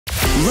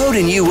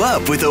Loading you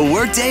up with a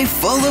workday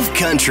full of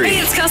country.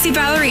 Hey, it's Kelsey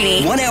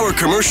Ballerini. 1 hour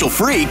commercial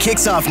free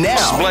kicks off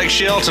now. Blake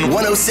Shelton.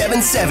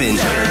 107.7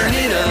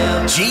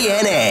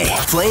 GNA.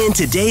 Playing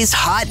today's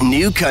hot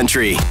new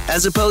country,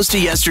 as opposed to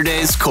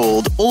yesterday's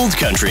cold old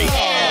country.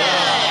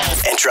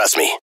 And trust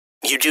me,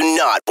 you do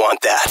not want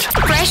that.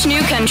 Fresh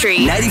new country.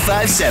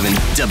 95.7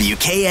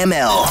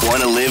 WKML.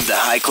 Want to live the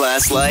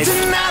high-class life?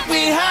 Tonight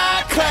we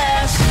high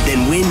class.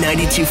 Then win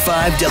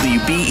 92.5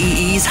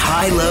 WBEE's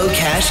high-low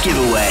cash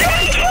giveaway.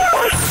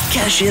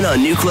 Cash in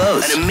on new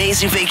clothes, an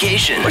amazing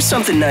vacation, or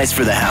something nice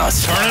for the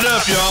house. Turn it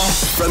up, y'all.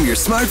 From your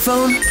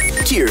smartphone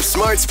to your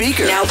smart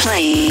speaker. Now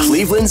playing.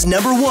 Cleveland's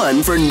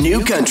 #1 for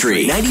new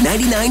country.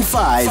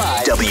 99.5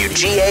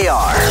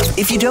 WGAR.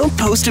 If you don't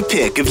post a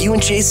pic of you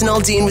and Jason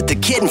Aldean with the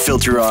kitten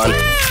filter on,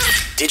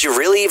 did you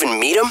really even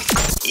meet him?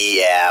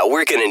 Yeah,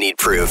 we're gonna need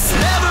proof.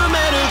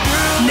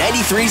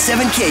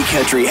 93.7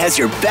 Country has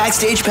your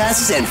backstage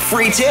passes and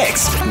free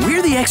ticks.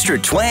 We're the extra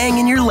twang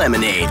in your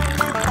lemonade.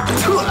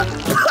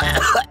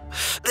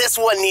 This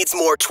one needs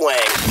more twang.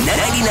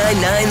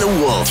 99.9 The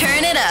Wolf.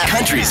 Turn it up.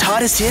 Country's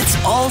hottest hits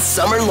all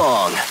summer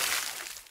long.